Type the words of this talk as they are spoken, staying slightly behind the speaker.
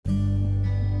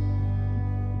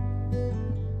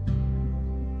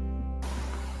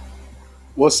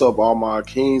What's up, all my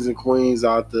kings and queens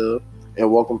out there,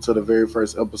 and welcome to the very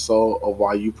first episode of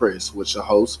Why You Press with your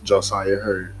host, Josiah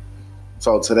Hurd.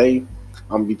 So today, I'm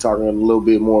going to be talking a little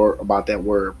bit more about that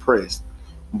word pressed.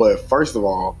 But first of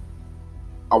all,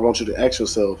 I want you to ask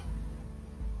yourself,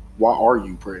 why are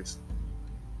you pressed?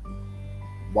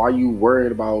 Why are you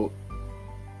worried about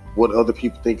what other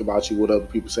people think about you, what other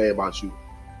people say about you?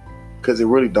 Because it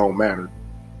really don't matter.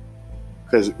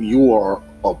 Because you are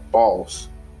a boss.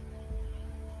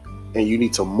 And you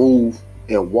need to move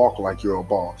and walk like you're a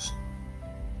boss.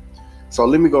 So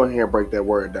let me go ahead and break that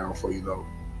word down for you though.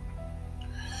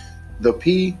 The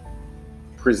P,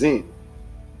 present.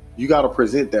 You gotta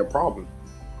present that problem.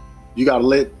 You gotta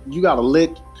let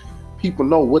people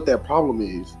know what that problem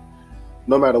is.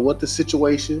 No matter what the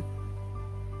situation,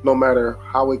 no matter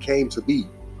how it came to be,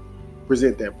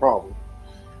 present that problem.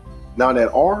 Now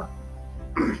that R,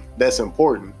 that's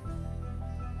important.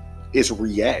 It's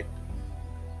react.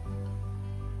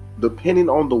 Depending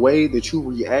on the way that you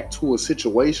react to a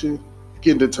situation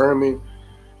can determine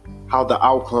how the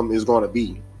outcome is going to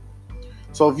be.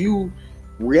 So if you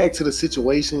react to the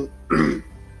situation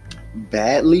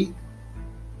badly,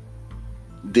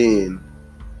 then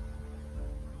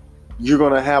you're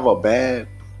going to have a bad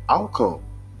outcome.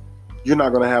 You're not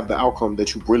going to have the outcome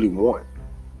that you really want.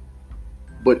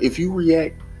 But if you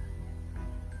react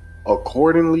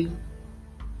accordingly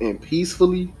and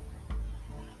peacefully,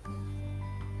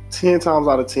 10 times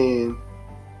out of 10,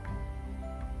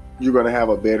 you're going to have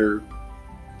a better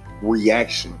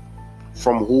reaction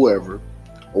from whoever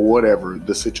or whatever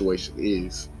the situation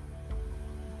is.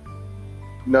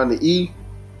 Now, the E,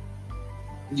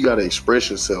 you got to express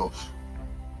yourself.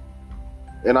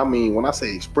 And I mean, when I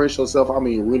say express yourself, I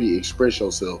mean really express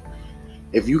yourself.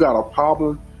 If you got a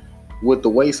problem with the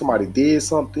way somebody did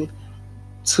something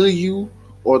to you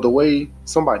or the way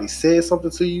somebody said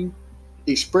something to you,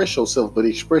 express yourself, but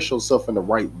express yourself in the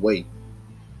right way.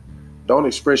 Don't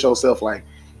express yourself like,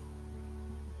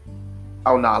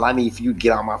 oh no, I need for you to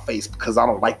get out of my face because I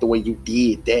don't like the way you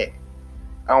did that.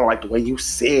 I don't like the way you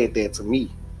said that to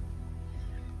me.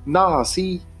 Nah,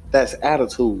 see, that's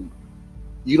attitude.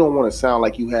 You don't want to sound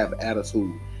like you have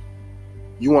attitude.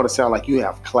 You want to sound like you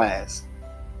have class,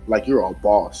 like you're a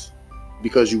boss,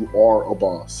 because you are a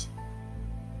boss.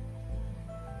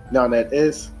 Now that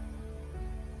S,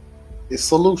 it's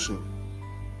solution.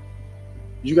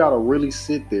 You got to really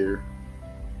sit there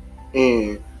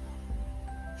and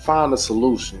find a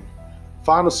solution.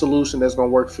 Find a solution that's going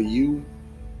to work for you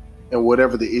and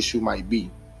whatever the issue might be.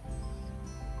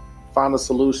 Find a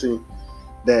solution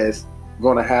that's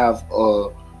going to have a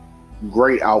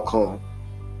great outcome,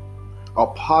 a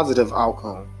positive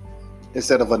outcome,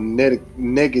 instead of a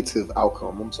negative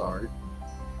outcome. I'm sorry.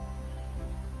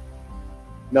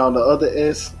 Now, the other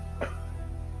S,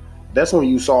 that's when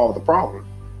you solve the problem.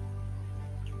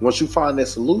 Once you find that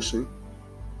solution,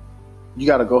 you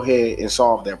got to go ahead and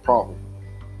solve that problem.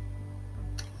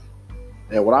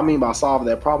 And what I mean by solving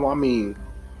that problem, I mean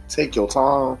take your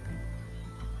time.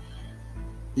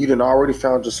 You done already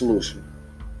found your solution.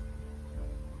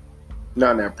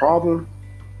 Now that problem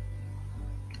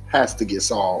has to get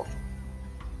solved.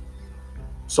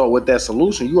 So with that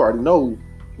solution, you already know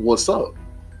what's up.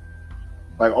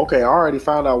 Like, okay, I already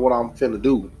found out what I'm finna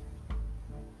do.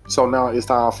 So now it's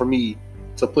time for me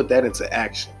to put that into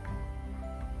action.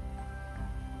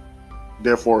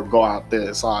 Therefore, go out there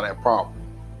and solve that problem.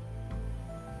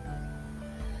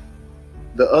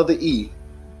 The other E,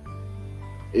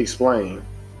 explain.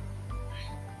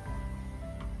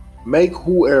 Make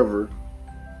whoever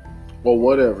or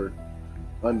whatever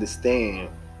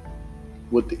understand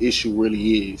what the issue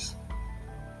really is.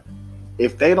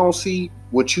 If they don't see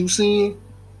what you seeing,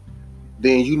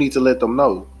 then you need to let them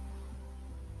know,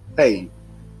 hey,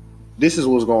 this is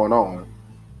what's going on.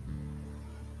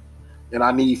 And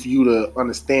I need for you to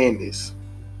understand this.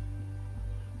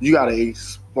 You got to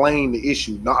explain the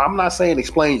issue. Now, I'm not saying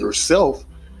explain yourself,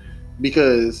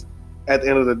 because at the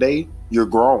end of the day, you're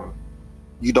grown.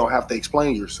 You don't have to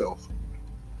explain yourself.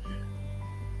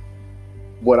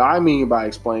 What I mean by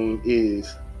explain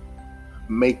is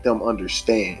make them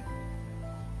understand.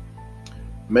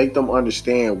 Make them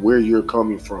understand where you're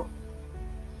coming from.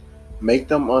 Make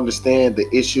them understand the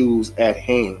issues at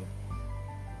hand.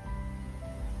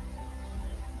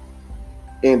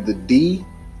 And the D,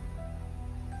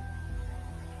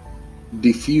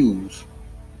 diffuse.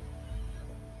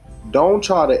 Don't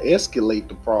try to escalate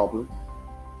the problem.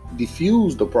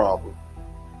 Diffuse the problem.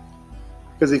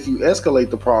 Because if you escalate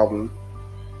the problem,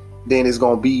 then it's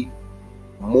going to be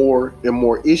more and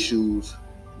more issues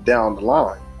down the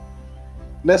line.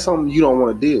 And that's something you don't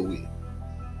want to deal with.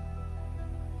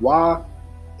 Why?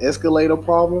 escalate a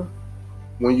problem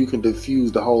when you can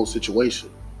diffuse the whole situation.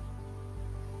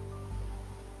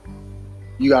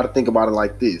 You got to think about it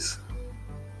like this.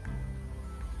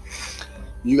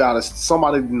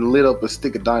 Somebody lit up a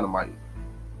stick of dynamite.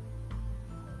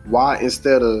 Why,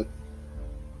 instead of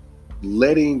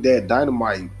letting that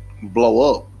dynamite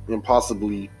blow up and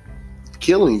possibly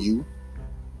killing you,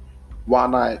 why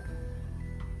not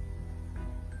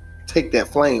take that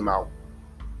flame out?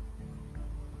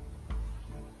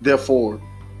 Therefore,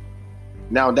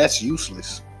 now that's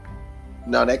useless.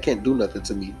 Now that can't do nothing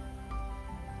to me.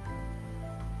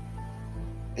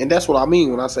 And that's what I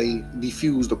mean when I say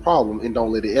defuse the problem and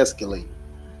don't let it escalate.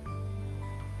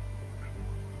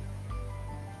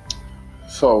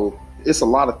 So it's a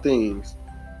lot of things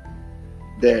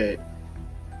that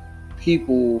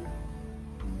people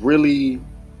really,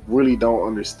 really don't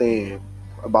understand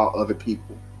about other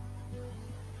people.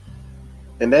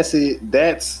 And that's it.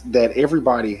 That's that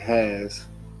everybody has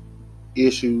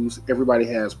issues. Everybody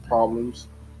has problems.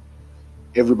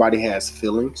 Everybody has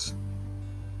feelings.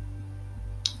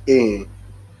 And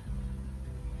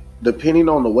depending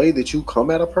on the way that you come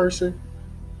at a person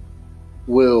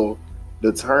will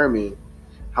determine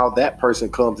how that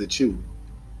person comes at you.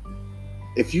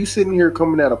 If you sitting here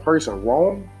coming at a person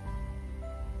wrong,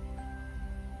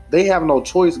 they have no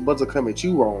choice but to come at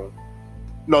you wrong.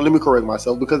 No, let me correct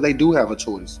myself, because they do have a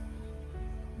choice.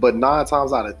 But 9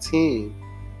 times out of 10,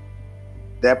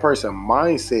 that person's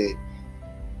mindset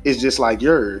is just like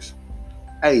yours.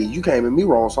 Hey, you came at me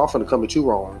wrong, so I'm finna come at you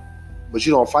wrong. But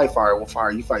you don't fight fire with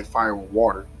fire, you fight fire with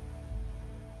water.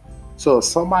 So if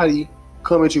somebody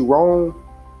come at you wrong,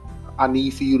 I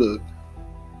need for you to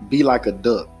be like a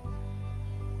duck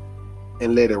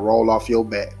and let it roll off your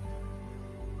back.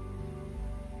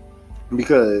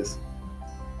 Because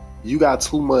you got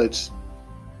too much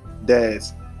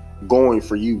that's going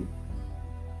for you.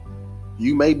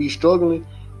 You may be struggling,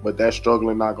 but that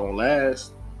struggling not gonna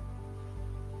last.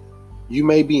 You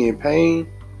may be in pain,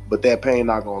 but that pain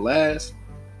not gonna last.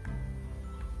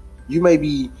 You may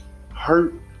be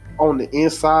hurt on the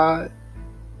inside.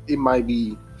 It might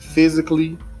be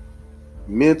physically,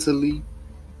 mentally,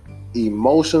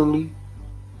 emotionally,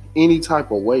 any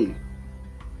type of way.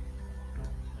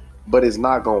 But it's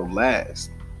not gonna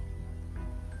last.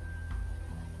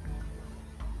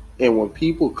 And when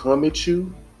people come at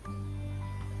you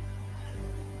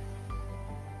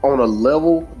on a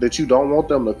level that you don't want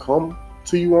them to come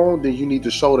to you on, then you need to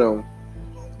show them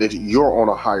that you're on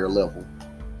a higher level.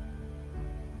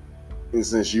 And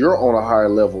since you're on a higher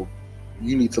level,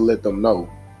 you need to let them know,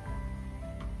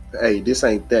 hey, this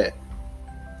ain't that.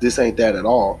 This ain't that at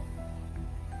all.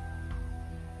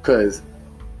 Because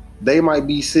they might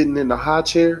be sitting in the high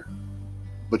chair,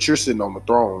 but you're sitting on the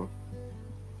throne.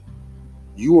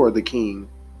 You are the king.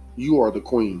 You are the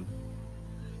queen.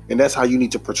 And that's how you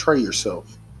need to portray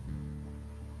yourself.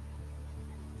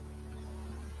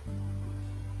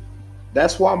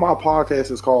 That's why my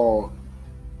podcast is called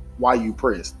Why You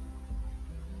Pressed.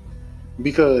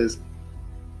 Because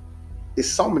it's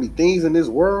so many things in this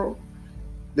world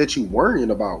that you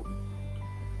worrying about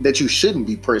that you shouldn't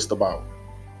be pressed about.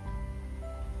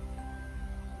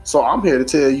 So I'm here to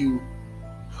tell you,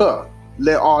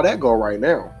 let all that go right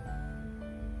now.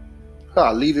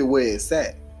 Leave it where it's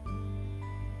at.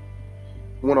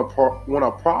 When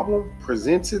a problem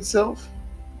presents itself,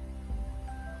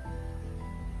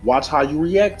 watch how you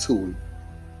react to it.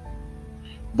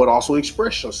 But also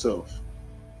express yourself.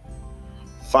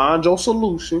 Find your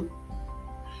solution.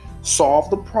 Solve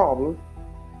the problem.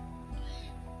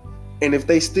 And if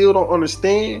they still don't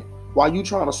understand why you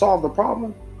trying to solve the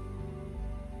problem,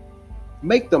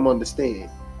 make them understand.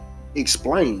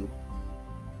 Explain.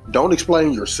 Don't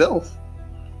explain yourself,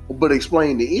 but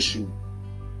explain the issue.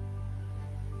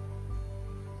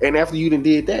 And after you done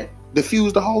did that,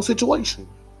 diffuse the whole situation.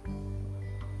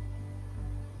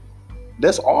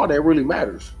 That's all that really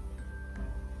matters.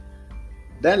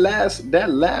 That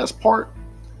last part,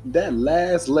 that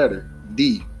last letter,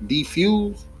 D,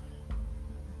 defuse,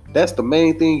 that's the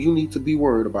main thing you need to be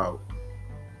worried about.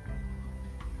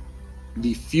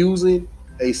 Diffusing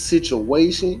a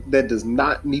situation that does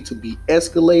not need to be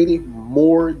escalated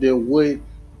more than what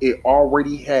it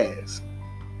already has.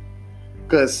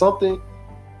 Because something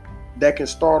that can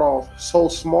start off so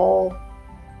small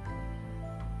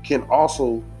can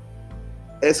also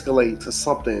escalate to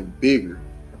something bigger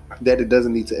that it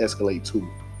doesn't need to escalate to.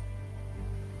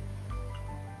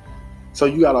 So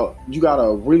you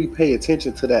gotta really pay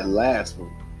attention to that last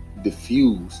one.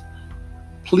 Diffuse.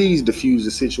 Please diffuse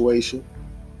the situation.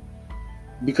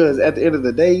 Because at the end of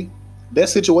the day, that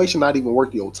situation not even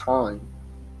worth your time.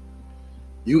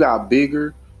 You got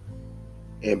bigger,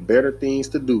 and better things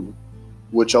to do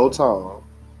with your time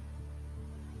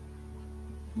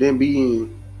than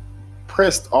being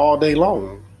pressed all day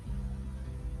long.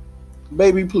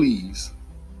 Baby, please,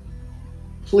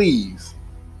 please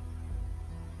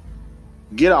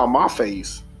get out my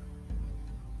face.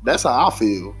 That's how I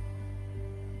feel.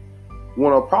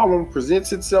 When a problem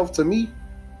presents itself to me,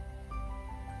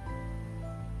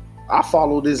 I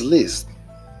follow this list.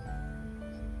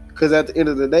 Because at the end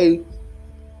of the day,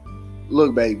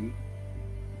 look, baby,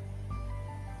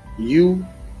 you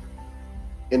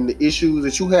and the issues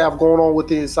that you have going on with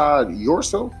inside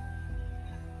yourself,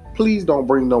 please don't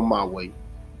bring them my way.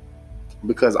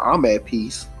 Because I'm at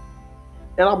peace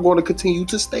and I'm going to continue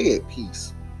to stay at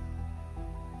peace.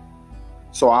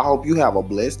 So I hope you have a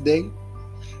blessed day,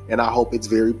 and I hope it's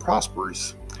very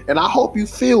prosperous, and I hope you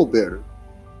feel better.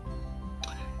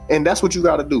 And that's what you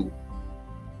got to do.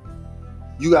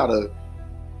 You got to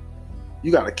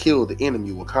kill the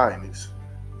enemy with kindness.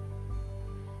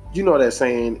 You know that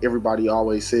saying everybody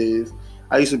always says.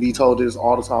 I used to be told this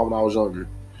all the time when I was younger.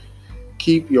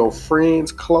 Keep your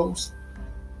friends close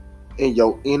and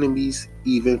your enemies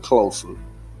even closer.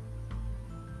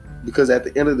 Because at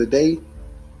the end of the day,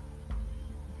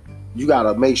 you got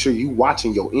to make sure you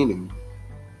watching your enemy.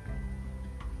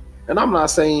 And I'm not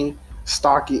saying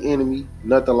stalk your enemy,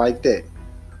 nothing like that.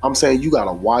 I'm saying you got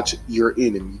to watch your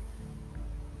enemy.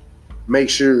 Make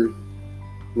sure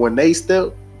when they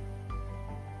step,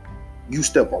 you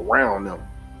step around them.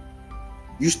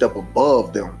 You step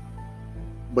above them.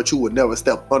 But you would never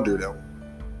step under them.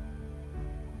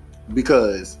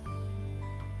 Because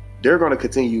they're going to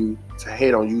continue to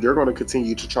hate on you. They're going to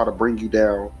continue to try to bring you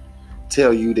down.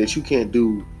 Tell you that you can't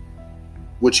do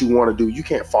what you want to do. You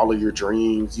can't follow your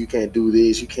dreams. You can't do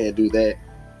this. You can't do that.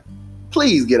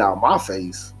 Please get out my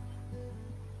face.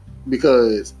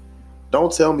 Because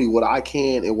don't tell me what I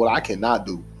can and what I cannot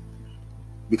do.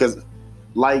 Because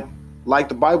like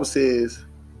the Bible says,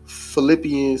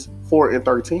 Philippians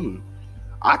 4:13,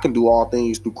 I can do all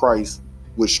things through Christ,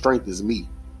 which strengthens me.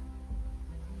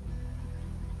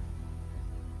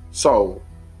 So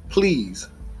please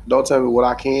don't tell me what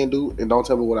I can do and don't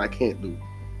tell me what I can't do.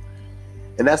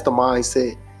 And that's the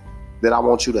mindset that I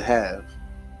want you to have.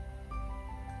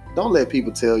 Don't let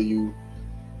people tell you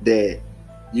that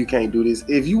you can't do this.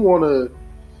 If you want to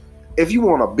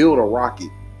build a rocket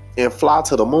and fly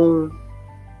to the moon,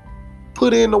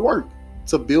 put in the work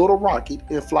to build a rocket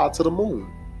and fly to the moon.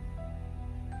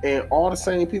 And all the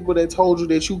same people that told you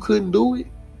that you couldn't do it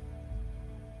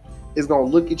is going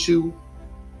to look at you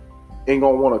and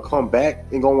going to want to come back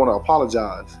and going to want to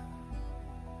apologize.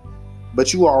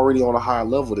 But you already on a higher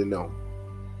level than them.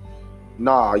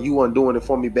 Nah, you weren't doing it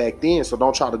for me back then, so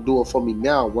don't try to do it for me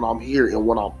now when I'm here and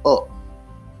when I'm up.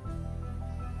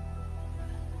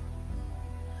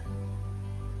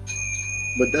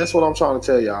 But that's what I'm trying to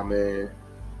tell y'all, man.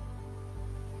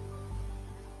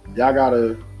 Y'all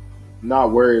gotta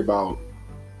not worry about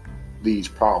these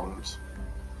problems.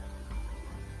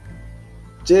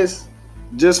 Just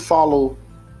follow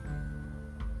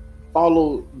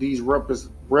these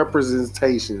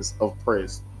representations of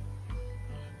P.R.E.S.S.E.D.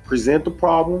 Present the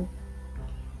problem.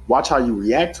 Watch how you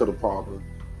react to the problem.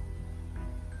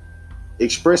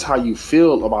 Express how you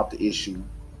feel about the issue.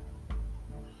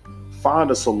 Find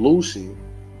a solution.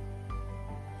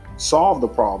 Solve the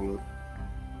problem.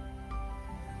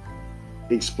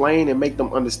 Explain and make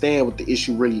them understand what the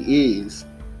issue really is.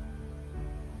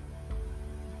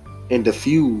 And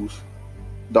diffuse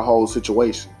the whole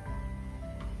situation.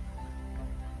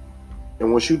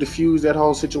 And once you diffuse that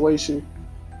whole situation,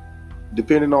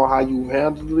 depending on how you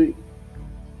handle it,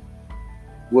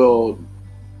 will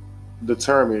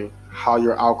determine how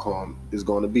your outcome is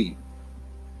going to be.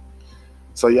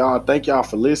 So y'all, thank y'all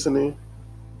for listening.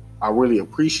 I really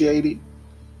appreciate it.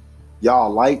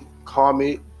 Y'all like,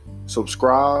 comment,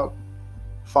 subscribe,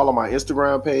 follow my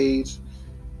Instagram page.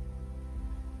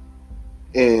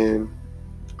 And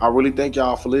I really thank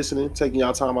y'all for listening, taking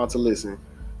y'all time out to listen.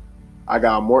 I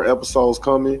got more episodes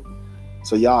coming.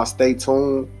 So y'all stay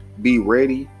tuned. Be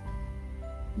ready.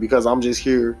 Because I'm just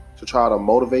here to try to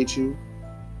motivate you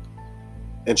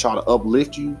and try to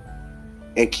uplift you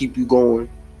and keep you going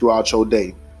throughout your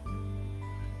day.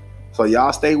 So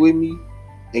y'all stay with me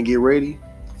and get ready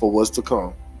for what's to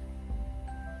come.